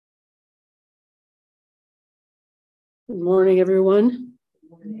Good morning, everyone.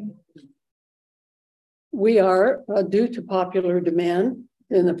 We are, due to popular demand,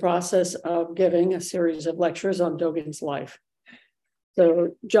 in the process of giving a series of lectures on Dogen's life.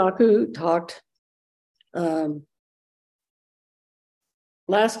 So Jaku talked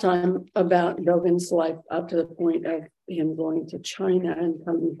last time about Dogen's life up to the point of him going to China and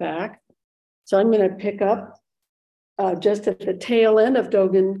coming back. So I'm going to pick up just at the tail end of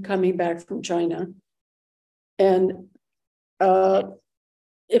Dogen coming back from China. And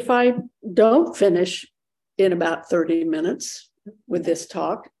if I don't finish in about 30 minutes with this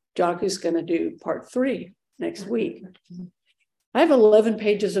talk, Jaku's going to do part 3 next week. I have 11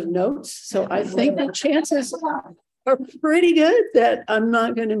 pages of notes, so I think the chances are pretty good that I'm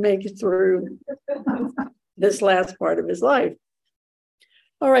not going to make it through this last part of his life.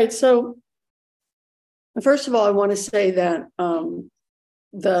 All right, so first of all, I want to say that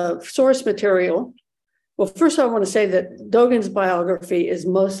the source material. Well, first I want to say that Dogen's biography is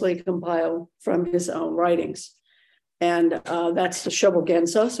mostly compiled from his own writings. And that's the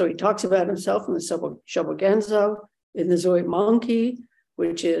Shobogenzo. So he talks about himself in the Shobogenzo, in the Zoimonki,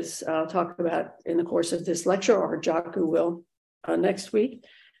 which is talked about in the course of this lecture, or Jaku will next week.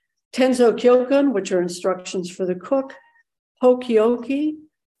 Tenzo Kyokun, which are instructions for the cook. Hokyoki,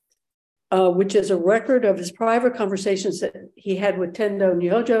 which is a record of his private conversations that he had with Tendo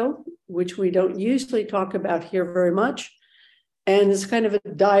Nyojo, which we don't usually talk about here very much. And it's kind of a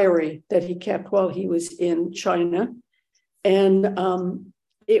diary that he kept while he was in China. And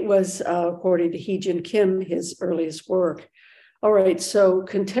it was, according to Heejin Kim, his earliest work. All right, so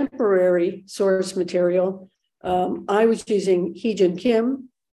contemporary source material. I was using Heejin Kim,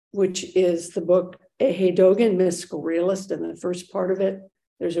 which is the book Eihei Dogen, Mystical Realist, and the first part of it.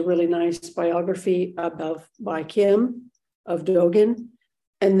 There's a really nice biography by Kim of Dogen.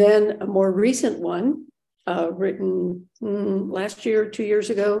 And then a more recent one written last year, 2 years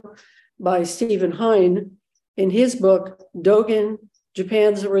ago, by Stephen Hein in his book, Dogen,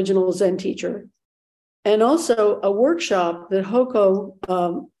 Japan's Original Zen Teacher. And also a workshop that Hoko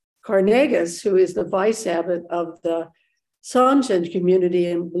Carnegas, who is the vice abbot of the Sanzen community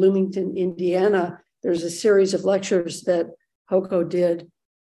in Bloomington, Indiana, there's a series of lectures that Hoko did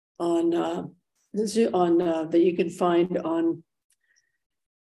on that you can find on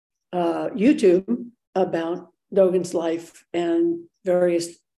YouTube about Dogen's life and various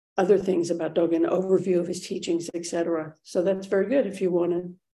other things about Dogen, overview of his teachings, etc. So that's very good if you want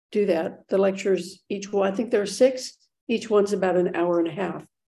to do that. The lectures, each one, I think there are 6, each one's about an hour and a half.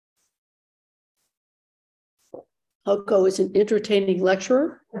 Hoko is an entertaining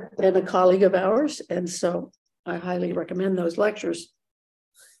lecturer and a colleague of ours, and so I highly recommend those lectures.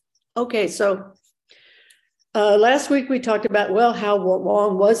 Okay, so last week we talked about, well, how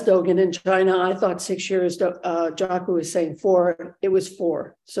long was Dogen in China? I thought 6 years, Jaku was saying 4, it was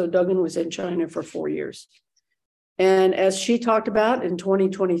 4. So Dogen was in China for 4 years. And as she talked about, in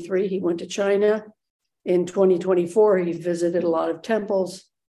 2023, he went to China. In 2024, he visited a lot of temples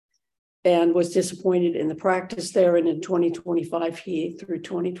and was disappointed in the practice there. And in 2025, through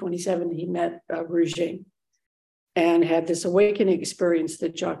 2027, he met Rujing and had this awakening experience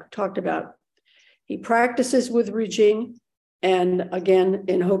that Jaku talked about. He practices with Rujing, and again,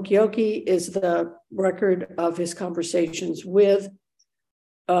 in Hokyoki is the record of his conversations with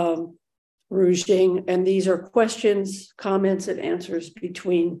Rujing, and these are questions, comments, and answers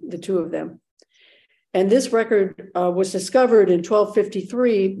between the two of them. And this record was discovered in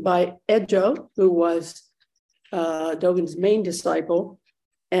 1253 by Ejo, who was Dogen's main disciple,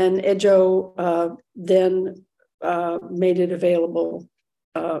 and Ejo then made it available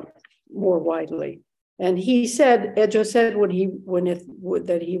more widely. And he said, Ejo said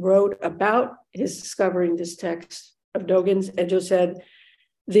that he wrote about his discovering this text of Dogen's, Ejo said,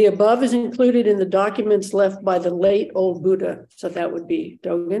 the above is included in the documents left by the late old Buddha. So that would be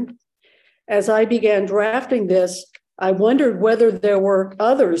Dogen. As I began drafting this, I wondered whether there were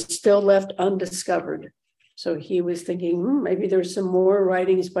others still left undiscovered. So he was thinking, maybe there's some more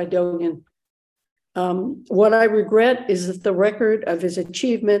writings by Dogen. What I regret is that the record of his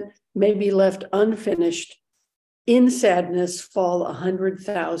achievement may be left unfinished. In sadness fall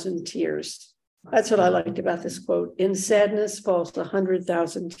 100,000 tears. That's what I liked about this quote. In sadness falls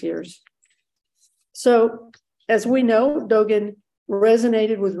 100,000 tears. So, as we know, Dogen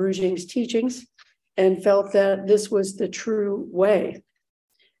resonated with Rujing's teachings and felt that this was the true way.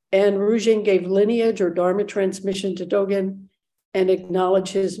 And Rujing gave lineage or Dharma transmission to Dogen and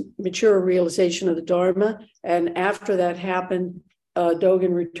acknowledged his mature realization of the Dharma. And after that happened,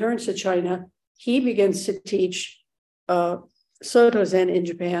 Dogen returns to China. He begins to teach Soto Zen in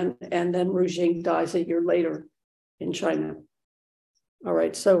Japan, and then Rujing dies a year later in China. All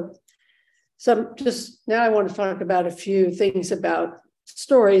right, so just now I want to talk about a few things about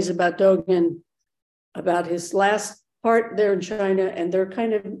stories about Dogen, about his last part there in China, and they're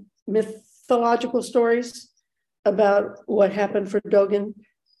kind of mythological stories about what happened for Dogen.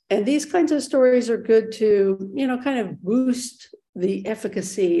 And these kinds of stories are good to, kind of boost the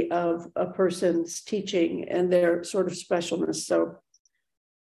efficacy of a person's teaching and their sort of specialness. So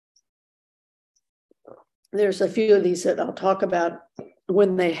there's a few of these that I'll talk about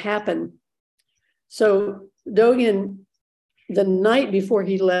when they happen. So Dogen, the night before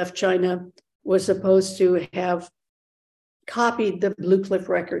he left China, was supposed to have copied the Blue Cliff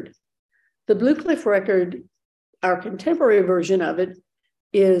Record. The Blue Cliff Record, our contemporary version of it,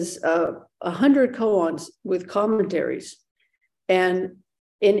 is 100 koans with commentaries. And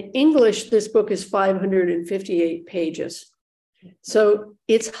in English, this book is 558 pages. So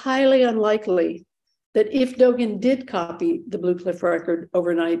it's highly unlikely that if Dogen did copy the Blue Cliff Record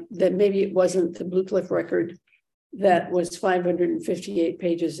overnight, that maybe it wasn't the Blue Cliff Record that was 558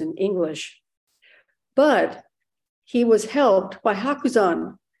 pages in English. But he was helped by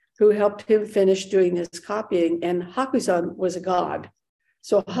Hakuzan, who helped him finish doing this copying. And Hakuzan was a god.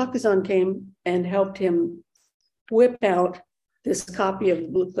 So Hakuzan came and helped him whip out this copy of the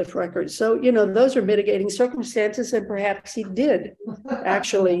Blue Cliff Record. So, those are mitigating circumstances, and perhaps he did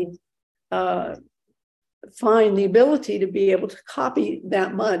actually find the ability to be able to copy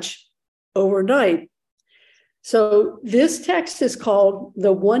that much overnight. So this text is called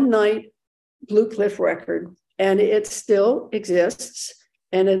the One Night Blue Cliff Record, and it still exists,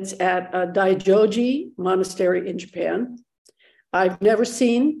 and it's at Daijoji Monastery in Japan. I've never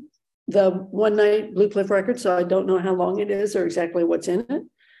seen the One Night Blue Cliff Record, so I don't know how long it is or exactly what's in it.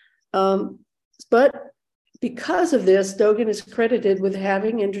 But because of this, Dogen is credited with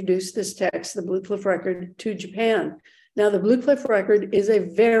having introduced this text, the Blue Cliff Record, to Japan. Now, the Blue Cliff Record is a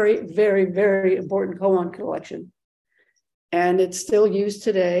very, very, very important koan collection. And it's still used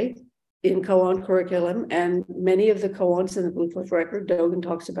today in koan curriculum. And many of the koans in the Blue Cliff Record, Dogen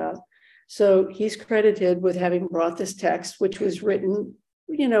talks about. So he's credited with having brought this text, which was written,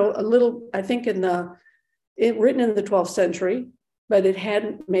 a little, I think, written in the 12th century, but it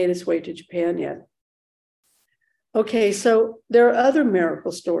hadn't made its way to Japan yet. Okay, so there are other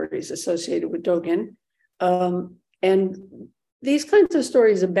miracle stories associated with Dogen. And these kinds of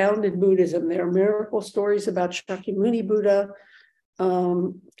stories abound in Buddhism. There are miracle stories about Shakyamuni Buddha,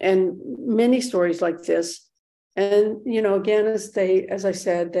 and many stories like this. And, again, as I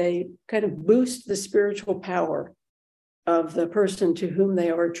said, they kind of boost the spiritual power of the person to whom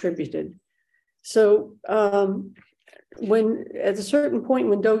they are attributed. So at a certain point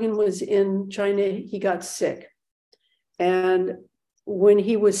when Dogen was in China, he got sick. And when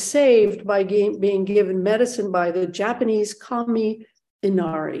he was saved by being given medicine by the Japanese kami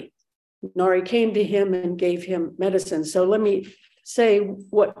Inari, Inari came to him and gave him medicine. So let me say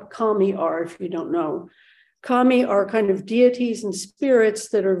what kami are if you don't know. Kami are kind of deities and spirits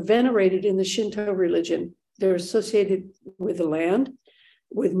that are venerated in the Shinto religion. They're associated with the land,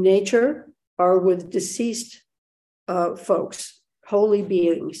 with nature, or with deceased folks, holy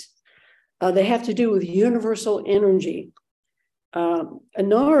beings. They have to do with universal energy.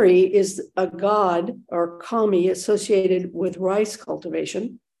 Inari is a god or kami associated with rice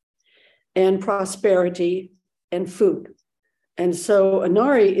cultivation and prosperity and food. And so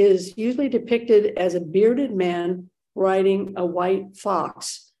Inari is usually depicted as a bearded man riding a white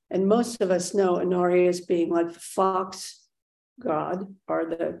fox. And most of us know Inari as being like the fox god, or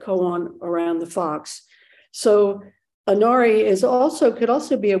the koan around the fox. So Inari could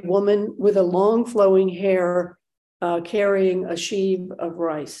also be a woman with a long flowing hair carrying a sheaf of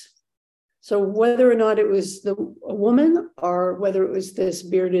rice. So whether or not it was a woman or whether it was this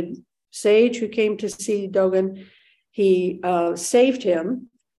bearded sage who came to see Dogen, he saved him.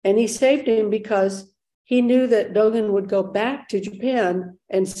 And he saved him because he knew that Dogen would go back to Japan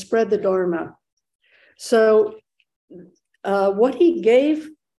and spread the Dharma. So what he gave,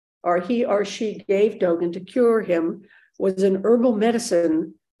 or he or she gave Dogen to cure him, was an herbal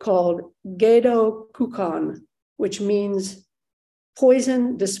medicine called Gedo Kukan, which means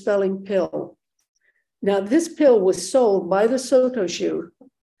poison dispelling pill. Now, this pill was sold by the Sotoshu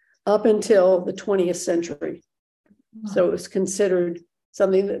up until the 20th century. So it was considered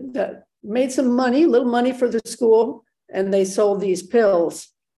something that made some money, a little money for the school, and they sold these pills,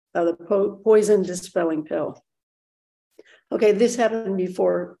 the poison dispelling pill. Okay, this happened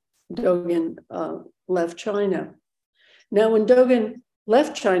before Dogen left China. Now, when Dogen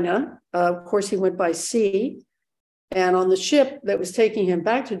left China, of course, he went by sea. And on the ship that was taking him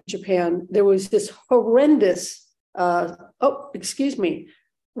back to Japan, there was this horrendous excuse me,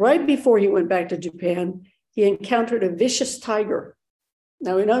 right before he went back to Japan, he encountered a vicious tiger.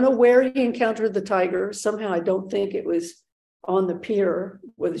 Now, we don't know where he encountered the tiger. Somehow, I don't think it was on the pier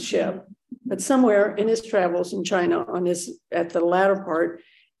with a ship, but somewhere in his travels in China, at the latter part,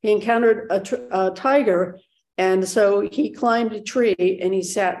 he encountered a tiger. And so he climbed a tree and he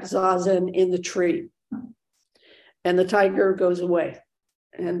sat zazen in the tree. And the tiger goes away.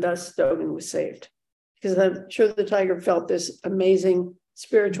 And thus Dogen was saved. Because I'm sure the tiger felt this amazing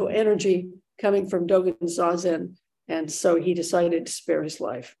spiritual energy coming from Dogen zazen. And so he decided to spare his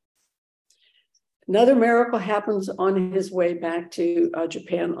life. Another miracle happens on his way back to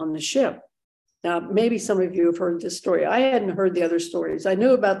Japan on the ship. Now, maybe some of you have heard this story. I hadn't heard the other stories. I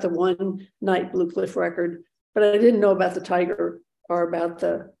knew about the one night Blue Cliff record, but I didn't know about the tiger or about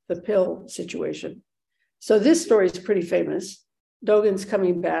the pill situation. So this story is pretty famous. Dogen's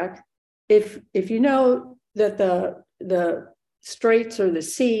coming back. If you know that the straits or the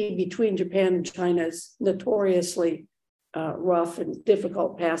sea between Japan and China is notoriously rough and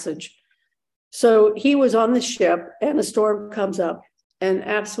difficult passage. So he was on the ship and a storm comes up and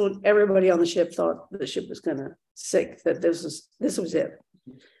everybody on the ship thought the ship was going to sink, that this was it.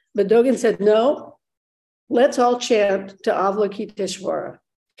 But Dogen said, no, let's all chant to Avalokiteshvara,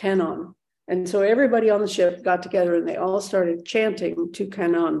 Kannon. And so everybody on the ship got together and they all started chanting to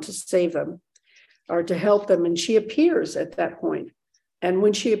Kannon to save them or to help them. And she appears at that point. And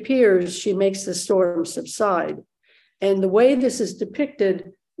when she appears, she makes the storm subside. And the way this is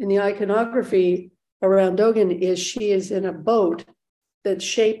depicted in the iconography around Dogen is she is in a boat that's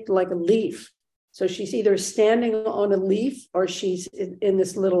shaped like a leaf. So she's either standing on a leaf or she's in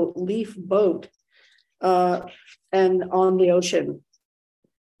this little leaf boat and on the ocean.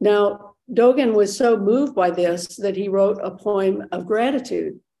 Now, Dogen was so moved by this that he wrote a poem of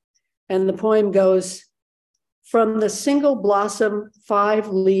gratitude. And the poem goes, "From the single blossom, 5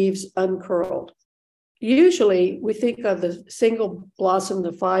 leaves uncurled." Usually we think of the single blossom,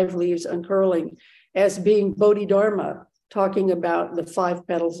 the 5 leaves uncurling, as being Bodhidharma, talking about the 5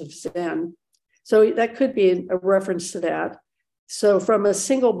 petals of Zen. So that could be a reference to that. So from a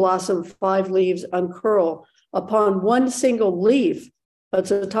single blossom, 5 leaves uncurl. Upon one single leaf, a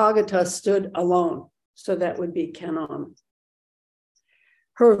Tathagata stood alone. So that would be Kannon.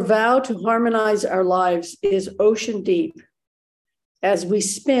 Her vow to harmonize our lives is ocean deep as we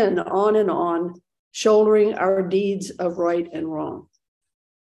spin on and on, shouldering our deeds of right and wrong.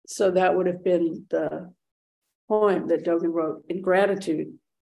 So that would have been the poem that Dogen wrote in gratitude.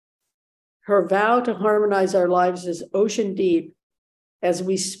 Her vow to harmonize our lives is ocean deep as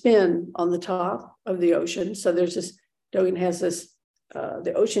we spin on the top of the ocean. So there's this, Dogen has this,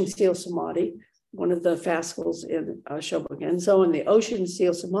 the Ocean Seal Samadhi, one of the fascicles in Shobogen. So in the Ocean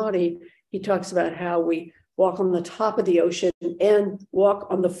Seal Samadhi, he talks about how we walk on the top of the ocean and walk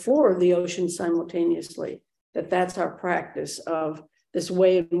on the floor of the ocean simultaneously. That's our practice of this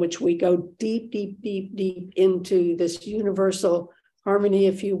way in which we go deep, deep, deep, deep into this universal harmony,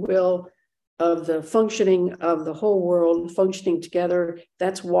 if you will, of the functioning of the whole world functioning together.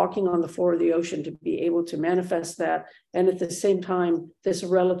 That's walking on the floor of the ocean to be able to manifest that. And at the same time, this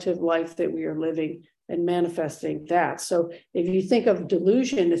relative life that we are living and manifesting that. So if you think of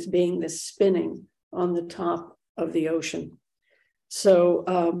delusion as being this spinning on the top of the ocean. So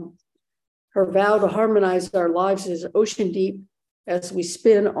her vow to harmonize our lives is ocean deep as we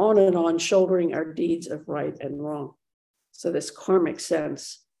spin on and on, shouldering our deeds of right and wrong. So this karmic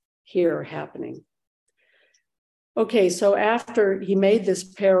sense here happening. Okay, so after he made this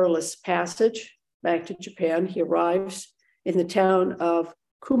perilous passage back to Japan, he arrives in the town of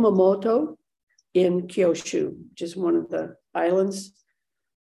Kumamoto in Kyushu, which is one of the islands,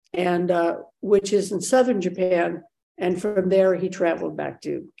 and which is in southern Japan. And from there, he traveled back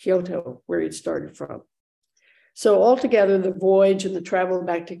to Kyoto, where he'd started from. So altogether, the voyage and the travel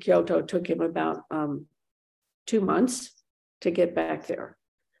back to Kyoto took him about 2 months to get back there.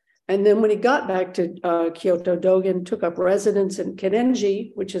 And then when he got back to Kyoto, Dogen took up residence in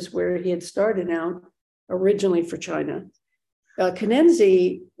Kennenji, which is where he had started out originally for China.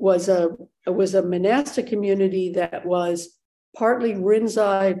 Kennenji was a monastic community that was partly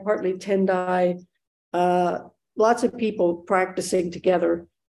Rinzai, partly Tendai, lots of people practicing together.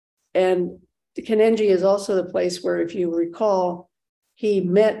 And the Kennenji is also the place where, if you recall, he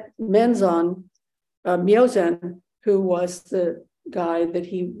met Menzan, Myozen, who was the guy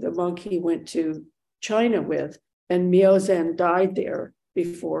the monk he went to China with, and Myozen died there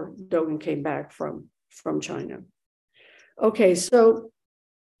before Dogen came back from China. Okay, so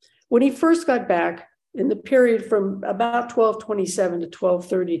when he first got back, in the period from about 1227 to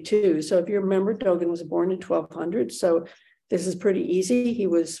 1232. So if you remember, Dogen was born in 1200. So this is pretty easy. He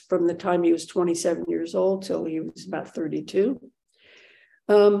was from the time he was 27 years old till he was about 32.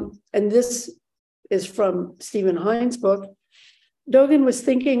 And this is from Stephen Hines' book. Dogen was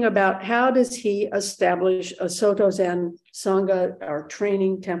thinking about how does he establish a Soto Zen Sangha or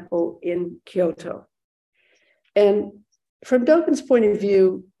training temple in Kyoto. And from Dogen's point of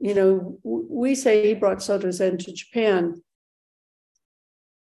view, you know, we say he brought Soto Zen to Japan.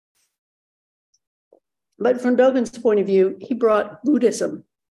 But from Dogen's point of view, he brought Buddhism,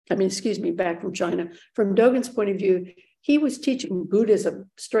 back from China. From Dogen's point of view, he was teaching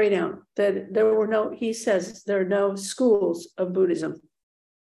Buddhism straight out, that there were no, he says, there are no schools of Buddhism.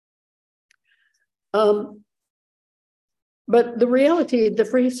 But the reality,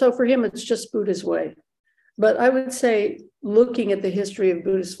 so for him, it's just Buddha's way. But I would say, looking at the history of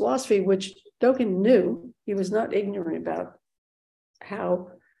Buddhist philosophy, which Dogen knew, he was not ignorant about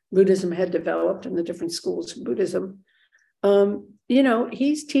how Buddhism had developed and the different schools of Buddhism. You know,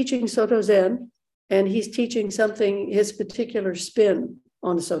 he's teaching Soto Zen, and he's teaching something, his particular spin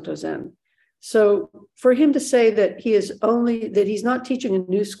on Soto Zen. So for him to say that that he's not teaching a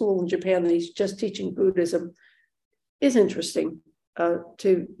new school in Japan, that he's just teaching Buddhism, is interesting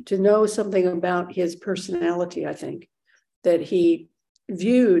to know something about his personality, I think, that he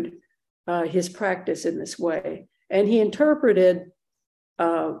viewed his practice in this way. And he interpreted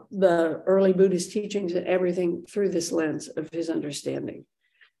the early Buddhist teachings and everything through this lens of his understanding.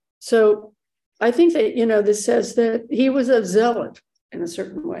 So I think that, you know, this says that he was a zealot in a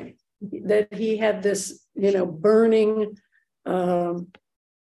certain way, that he had this, you know, burning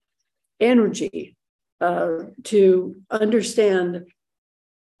energy to understand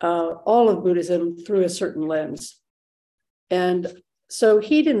all of Buddhism through a certain lens. And so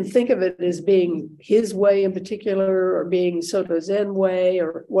he didn't think of it as being his way in particular or being Soto Zen way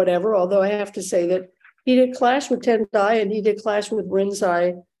or whatever, although I have to say that he did clash with Tendai and he did clash with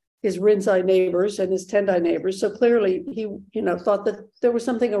Rinzai, his Rinzai neighbors and his Tendai neighbors. So clearly he, you know, thought that there was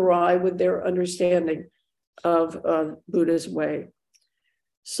something awry with their understanding of Buddha's way.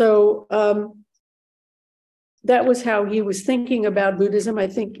 So that was how he was thinking about Buddhism, I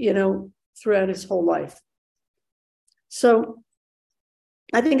think, you know, throughout his whole life. So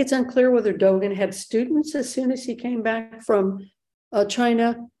I think it's unclear whether Dogen had students as soon as he came back from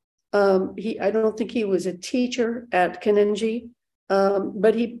China. I don't think he was a teacher at Kennenji,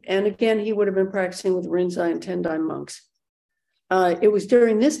 but he would have been practicing with Rinzai and Tendai monks. It was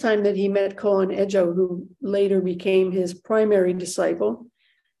during this time that he met Koan Ejo, who later became his primary disciple.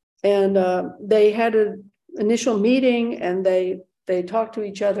 And they had an initial meeting and they talked to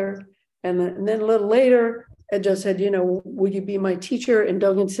each other. And then a little later, Ejo said, you know, will you be my teacher? And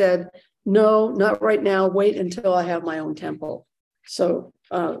Dogen said, no, not right now. Wait until I have my own temple. So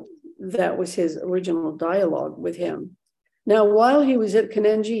that was his original dialogue with him. Now, while he was at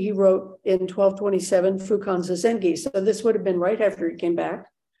Kennenji, he wrote in 1227 Fukan Zazengi. So this would have been right after he came back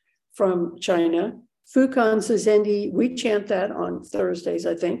from China. Fukan Zazengi, we chant that on Thursdays,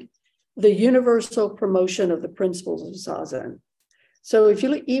 I think, the universal promotion of the principles of Zazen. So if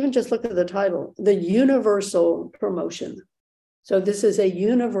you even just look at the title, the universal promotion. So this is a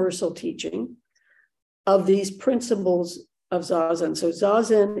universal teaching of these principles of Zazen. So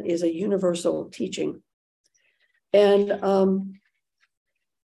Zazen is a universal teaching. And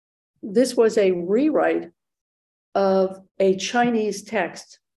this was a rewrite of a Chinese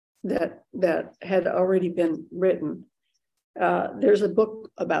text that had already been written. There's a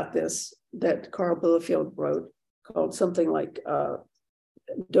book about this that Carl Bielefeldt wrote called something like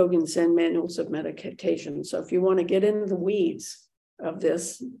Dogen Zen Manuals of Meditation. So if you want to get into the weeds of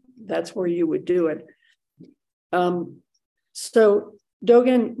this, that's where you would do it. So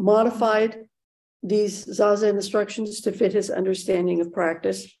Dogen modified these Zazen instructions to fit his understanding of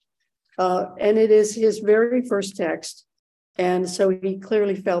practice. And it is his very first text. And so he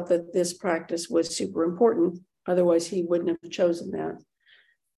clearly felt that this practice was super important. Otherwise, he wouldn't have chosen that.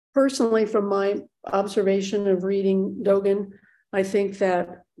 Personally, from my observation of reading Dogen, I think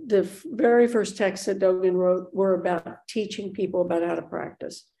that the very first texts that Dogen wrote were about teaching people about how to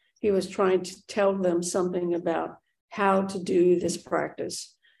practice. He was trying to tell them something about how to do this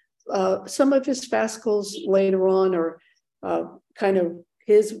practice. Some of his fascicles later on are kind of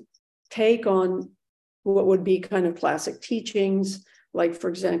his take on what would be kind of classic teachings, like, for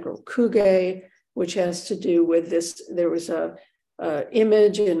example, Kuge, which has to do with this. There was a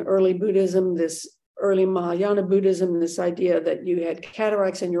image in early Buddhism, this early Mahayana Buddhism, this idea that you had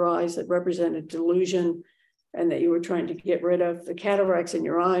cataracts in your eyes that represented delusion. and that you were trying to get rid of the cataracts in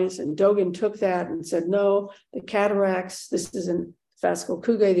your eyes. And Dogen took that and said, no, the cataracts, this is in Fascal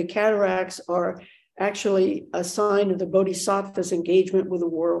Kuge, the cataracts are actually a sign of the Bodhisattva's engagement with the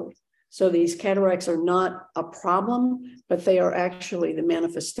world. So these cataracts are not a problem, but they are actually the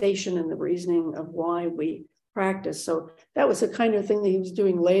manifestation and the reasoning of why we practice. So that was the kind of thing that he was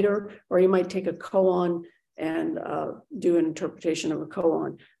doing later, or you might take a koan and do an interpretation of a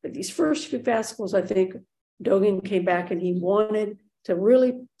koan. But these first few fascicles, I think Dogen came back and he wanted to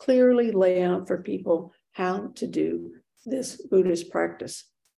really clearly lay out for people how to do this Buddhist practice.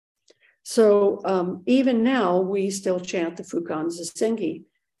 So even now, we still chant the Fukan Zasengi,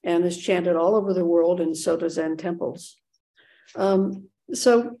 and is chanted all over the world in Soto Zen temples.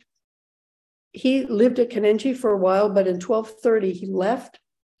 So he lived at Kanenji for a while, but in 1230 he left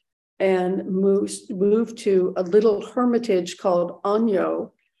and moved to a little hermitage called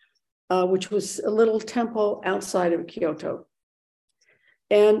Anyo, which was a little temple outside of Kyoto.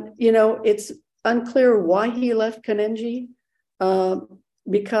 And, you know, it's unclear why he left Kanenji,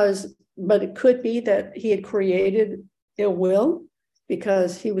 but it could be that he had created ill will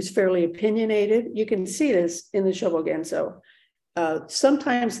because he was fairly opinionated. You can see this in the Shobogenzo.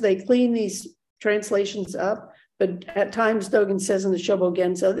 Sometimes they clean these translations up, but at times Dogen says in the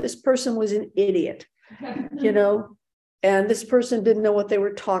Shobogenzo, this person was an idiot, you know, and this person didn't know what they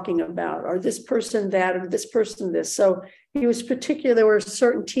were talking about, or this person that, or this person this. So he was particular, there were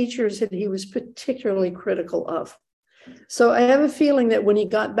certain teachers that he was particularly critical of. So I have a feeling that when he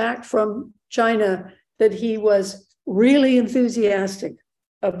got back from China, that he was really enthusiastic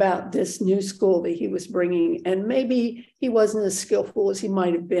about this new school that he was bringing. And maybe he wasn't as skillful as he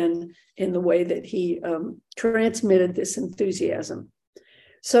might have been in the way that he transmitted this enthusiasm.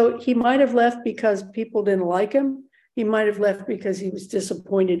 So he might have left because people didn't like him. He might have left because he was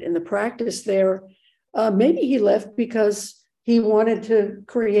disappointed in the practice there. Maybe he left because he wanted to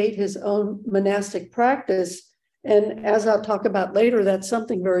create his own monastic practice. And as I'll talk about later, that's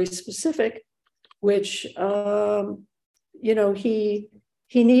something very specific, which, you know, he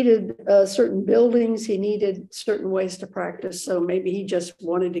needed certain buildings, he needed certain ways to practice. So maybe he just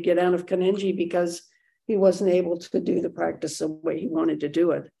wanted to get out of Kanenji because he wasn't able to do the practice the way he wanted to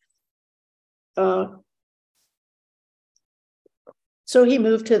do it. So he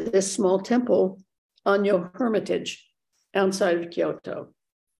moved to this small temple, Anyo Hermitage, outside of Kyoto.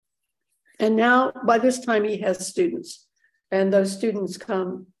 And now, by this time, he has students, and those students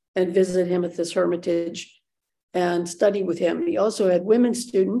come and visit him at this hermitage and study with him. He also had women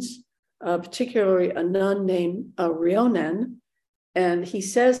students, particularly a nun named Ryonen. And he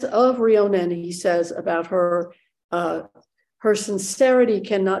says of Ryonen, he says about her, her sincerity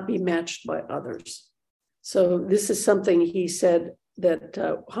cannot be matched by others. So this is something he said that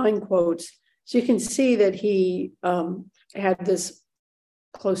Hein quotes. So you can see that he had this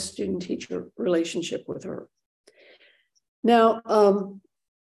close student-teacher relationship with her. Now,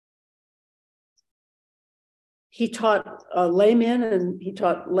 he taught laymen and he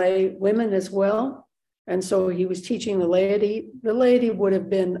taught lay women as well. And so he was teaching the laity. The laity would have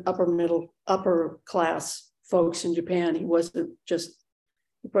been upper class folks in Japan. He wasn't just,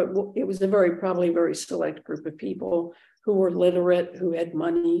 it was probably a very select group of people who were literate, who had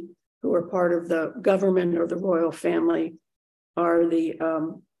money, who were part of the government or the royal family, or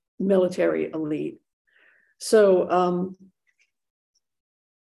the military elite. So,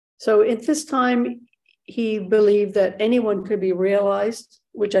 so at this time, he believed that anyone could be realized,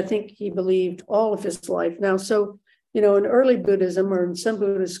 which I think he believed all of his life. Now, so, you know, in early Buddhism or in some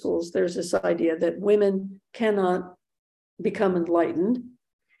Buddhist schools, there's this idea that women cannot become enlightened.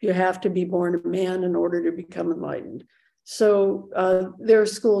 You have to be born a man in order to become enlightened. So there are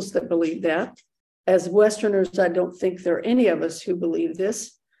schools that believe that. As Westerners, I don't think there are any of us who believe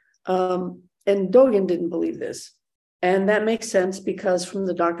this. And Dogen didn't believe this. And that makes sense because from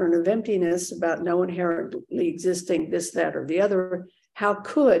the doctrine of emptiness about no inherently existing this, that, or the other, how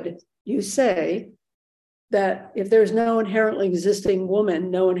could you say that if there's no inherently existing woman,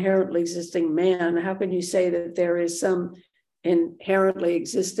 no inherently existing man, how can you say that there is some inherently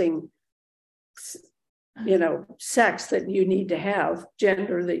existing, you know, sex that you need to have,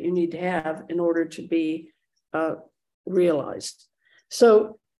 gender that you need to have in order to be realized?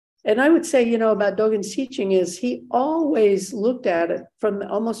 So, and I would say, you know, about Dogen's teaching is he always looked at it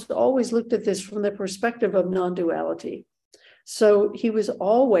almost always looked at this from the perspective of non-duality. So he was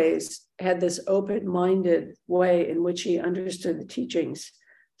always had this open-minded way in which he understood the teachings,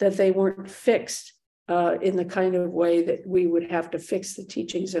 that they weren't fixed in the kind of way that we would have to fix the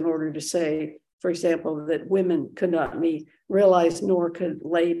teachings in order to say, for example, that women could not be realized, nor could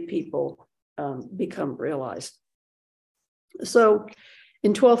lay people become realized. So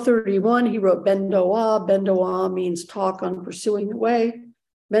in 1231, he wrote Bendoa. Bendoa means talk on pursuing the way.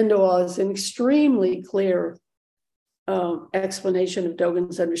 Bendoa is an extremely clear explanation of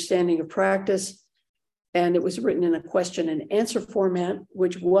Dogen's understanding of practice. And it was written in a question and answer format,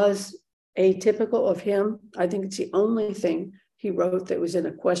 which was atypical of him. I think it's the only thing he wrote that was in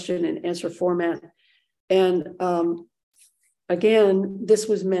a question and answer format. And again, this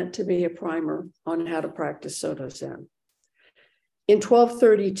was meant to be a primer on how to practice Soto Zen. In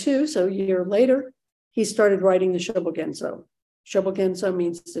 1232, so a year later, he started writing the Shobogenzo. Shobogenzo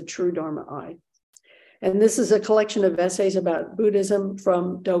means the true Dharma eye. And this is a collection of essays about Buddhism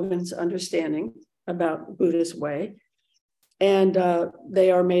from Dogen's understanding about Buddha's way. And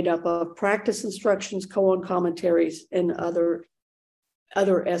they are made up of practice instructions, koan commentaries, and other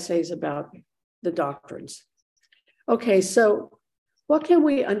essays about the doctrines. Okay, so what can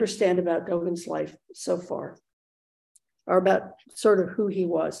we understand about Dogen's life so far? Or about sort of who he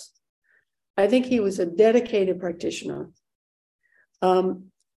was? I think he was a dedicated practitioner.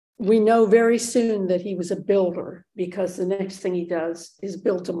 We know very soon that he was a builder, because the next thing he does is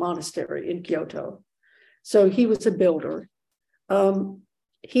build a monastery in Kyoto. So he was a builder.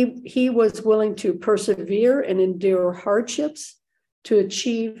 He was willing to persevere and endure hardships to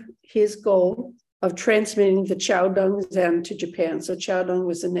achieve his goal of transmitting the Chaodong Zen to Japan. So Chaodong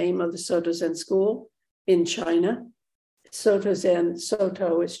was the name of the Soto Zen school in China. Soto Zen,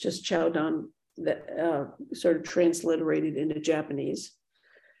 Soto is just Chaodong, that sort of transliterated into Japanese.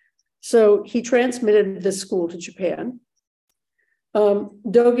 So he transmitted the school to Japan.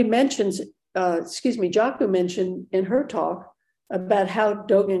 Dogen mentions, Jaku mentioned in her talk about how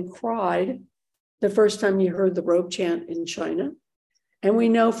Dogen cried the first time he heard the robe chant in China. And we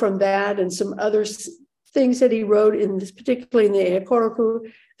know from that and some other things that he wrote in this, particularly in the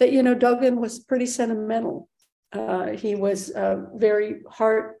Eikoroku, that, Dogen was pretty sentimental. He was very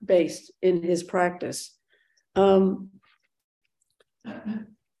heart-based in his practice.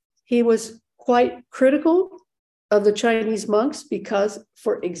 He was quite critical of the Chinese monks because,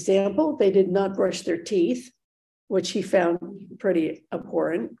 for example, they did not brush their teeth, which he found pretty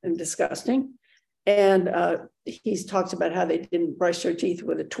abhorrent and disgusting. And he talks about how they didn't brush their teeth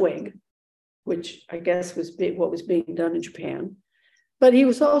with a twig, which I guess was what was being done in Japan. But he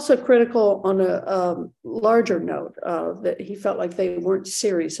was also critical on a larger note, that he felt like they weren't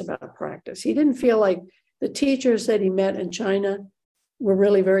serious about practice. He didn't feel like the teachers that he met in China were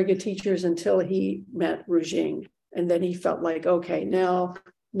really very good teachers until he met Ru Jing. And then he felt like, okay, now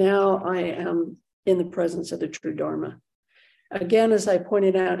I am in the presence of the true Dharma. Again, as I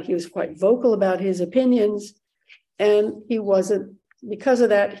pointed out, he was quite vocal about his opinions, and he wasn't, because of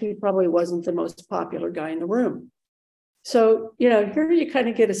that, he probably wasn't the most popular guy in the room. So, here you kind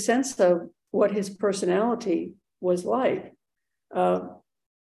of get a sense of what his personality was like, and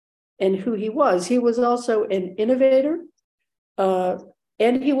who he was. He was also an innovator,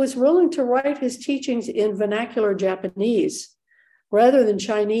 and he was willing to write his teachings in vernacular Japanese rather than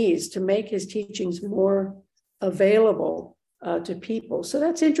Chinese to make his teachings more available to people. So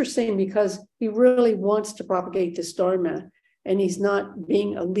that's interesting because he really wants to propagate this Dharma, and he's not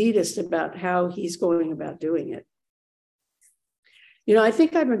being elitist about how he's going about doing it. I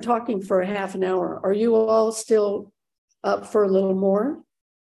think I've been talking for a half an hour. Are you all still up for a little more?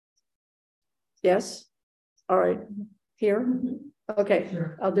 Yes? All right. Here? Okay,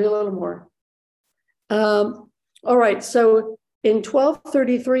 sure. I'll do a little more. All right, so in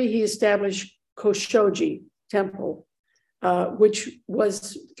 1233, he established Koshoji Temple, which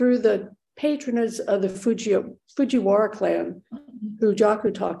was through the patronage of the Fujiwara clan, who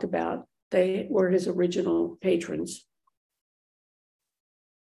Jaku talked about. They were his original patrons.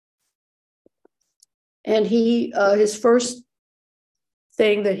 And he, his first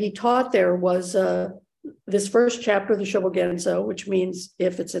thing that he taught there was this first chapter of the Shobogenzo, which means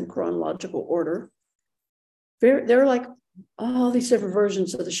if it's in chronological order. There are like all these different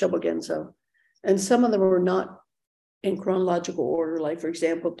versions of the Shobogenzo, and some of them were not in chronological order. Like, for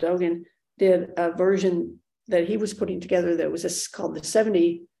example, Dogen did a version that he was putting together that was called the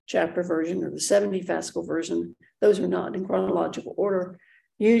 70 chapter version or the 70 fascicle version. Those are not in chronological order.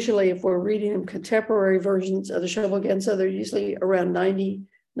 Usually, if we're reading them contemporary versions of the Shobogenzo, they're usually around 90,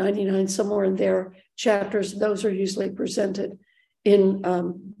 99, somewhere in their chapters. Those are usually presented in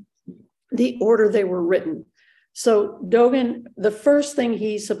the order they were written. So Dogen, the first thing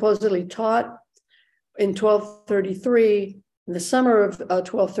he supposedly taught in 1233, in the summer of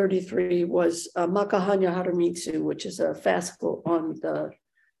 1233, was Makahanya Haramitsu, which is a fascicle on the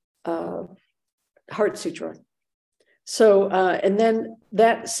Heart Sutra. So, and then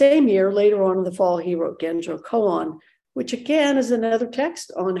that same year, later on in the fall, he wrote Genjo Koan, which again is another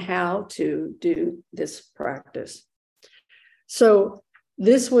text on how to do this practice. So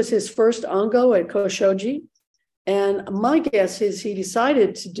this was his first Ango at Koshoji. And my guess is he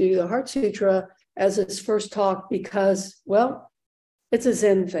decided to do the Heart Sutra as his first talk because, well, it's a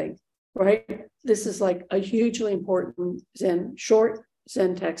Zen thing, right? This is like a hugely important Zen, short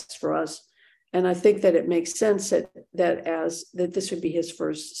Zen text for us. And I think that it makes sense that this would be his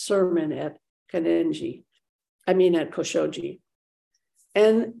first sermon at Koshoji.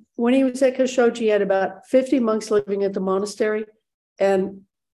 And when he was at Koshoji, he had about 50 monks living at the monastery, and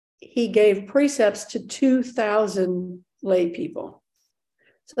he gave precepts to 2,000 lay people.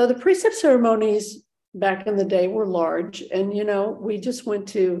 So the precept ceremonies back in the day were large. And, we just went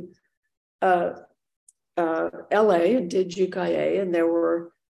to LA and did Jukai, and there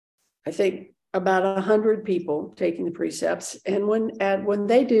were, I think, about 100 people taking the precepts. And when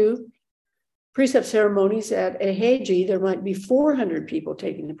they do precept ceremonies at Eiheiji, there might be 400 people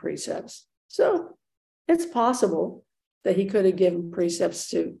taking the precepts. So it's possible that he could have given precepts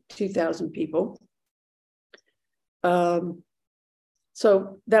to 2,000 people.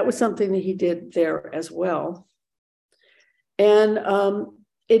 So that was something that he did there as well. And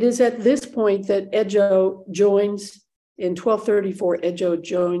it is at this point that Ejo joins, in 1234, Ejo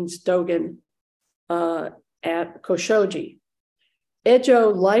joins Dogen at Koshoji.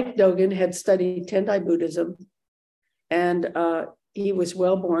 Ejo, like Dogen, had studied Tendai Buddhism, and he was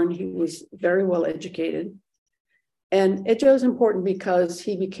well born. He was very well educated. And Ejo is important because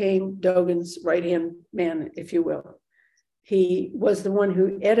he became Dogen's right-hand man, if you will. He was the one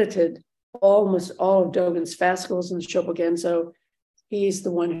who edited almost all of Dogen's fascicles in Shobogenzo. He's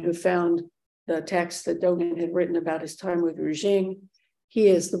the one who found the text that Dogen had written about his time with Rujing. He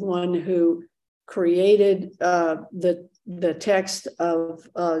is the one who created the text of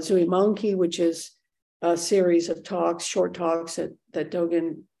Zuimonki, which is a series of talks, short talks that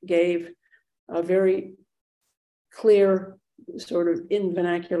Dogen gave, very clear, sort of in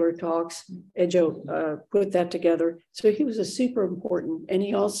vernacular talks. Ejo put that together. So he was a super important, and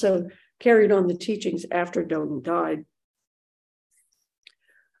he also carried on the teachings after Dogen died.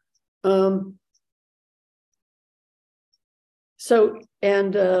 So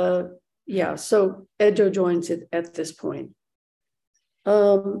Ejo joins it at this point.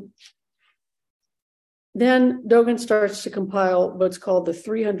 Then Dogen starts to compile what's called the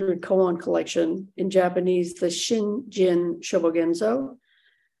 300 koan collection, in Japanese, the Shinjin Shobogenzo.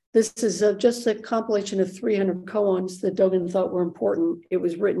 This is just a compilation of 300 koans that Dogen thought were important. It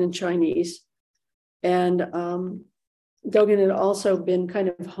was written in Chinese. And Dogen had also been kind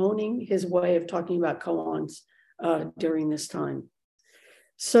of honing his way of talking about koans during this time.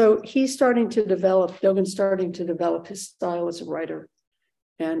 So Dogen's starting to develop his style as a writer.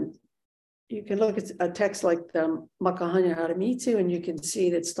 And you can look at a text like the Makahanya Haramitsu, and you can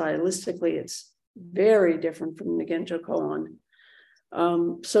see that stylistically it's very different from the Genjo Koan.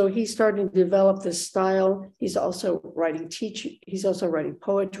 So he's starting to develop this style. He's also writing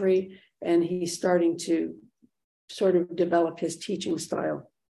poetry, and he's starting to sort of develop his teaching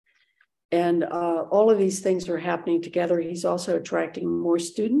style. And all of these things are happening together. He's also attracting more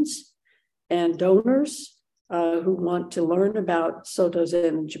students and donors who want to learn about Soto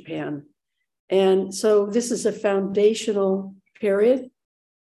Zen in Japan. And so this is a foundational period.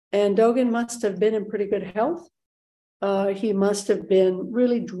 And Dogen must have been in pretty good health. He must have been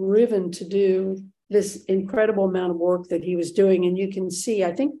really driven to do this incredible amount of work that he was doing. And you can see,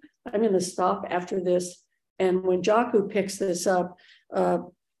 I think I'm going to stop after this. And when Jaku picks this up,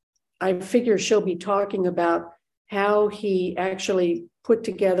 I figure she'll be talking about how he actually put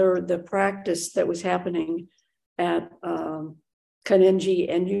together the practice that was happening at Kanenji,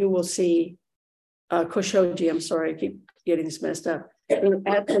 and you will see Koshoji, I'm sorry, I keep getting this messed up.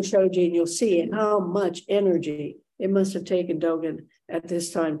 At Koshoji, and you'll see how much energy it must have taken Dogen at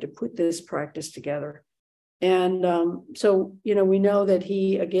this time to put this practice together. And so, we know that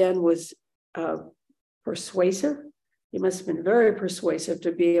he, again, was persuasive. He must have been very persuasive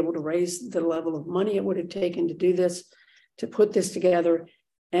to be able to raise the level of money it would have taken to do this, to put this together,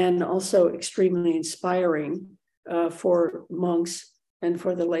 and also extremely inspiring for monks and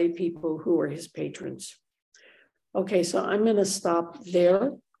for the lay people who were his patrons. Okay, so I'm going to stop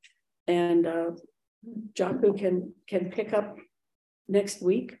there, and Jaku can pick up next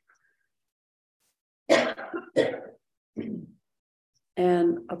week.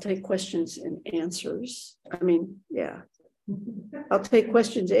 And I'll take questions and answers. I'll take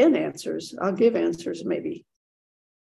questions and answers. I'll give answers maybe.